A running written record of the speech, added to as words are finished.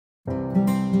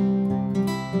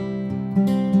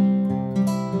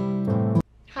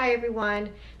Hi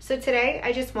everyone. So today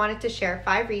I just wanted to share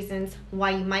 5 reasons why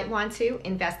you might want to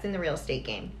invest in the real estate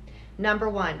game. Number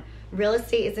 1, real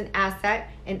estate is an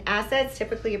asset and assets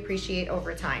typically appreciate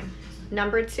over time.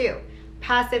 Number 2,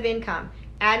 passive income.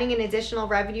 Adding an additional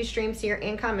revenue stream to your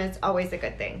income is always a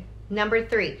good thing. Number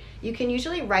 3, you can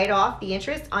usually write off the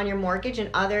interest on your mortgage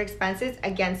and other expenses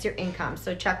against your income,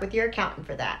 so check with your accountant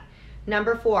for that.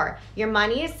 Number 4, your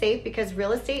money is safe because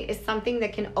real estate is something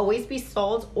that can always be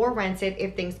sold or rented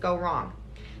if things go wrong.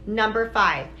 Number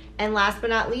 5, and last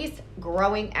but not least,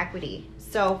 growing equity.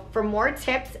 So for more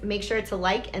tips, make sure to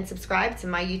like and subscribe to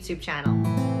my YouTube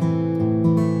channel.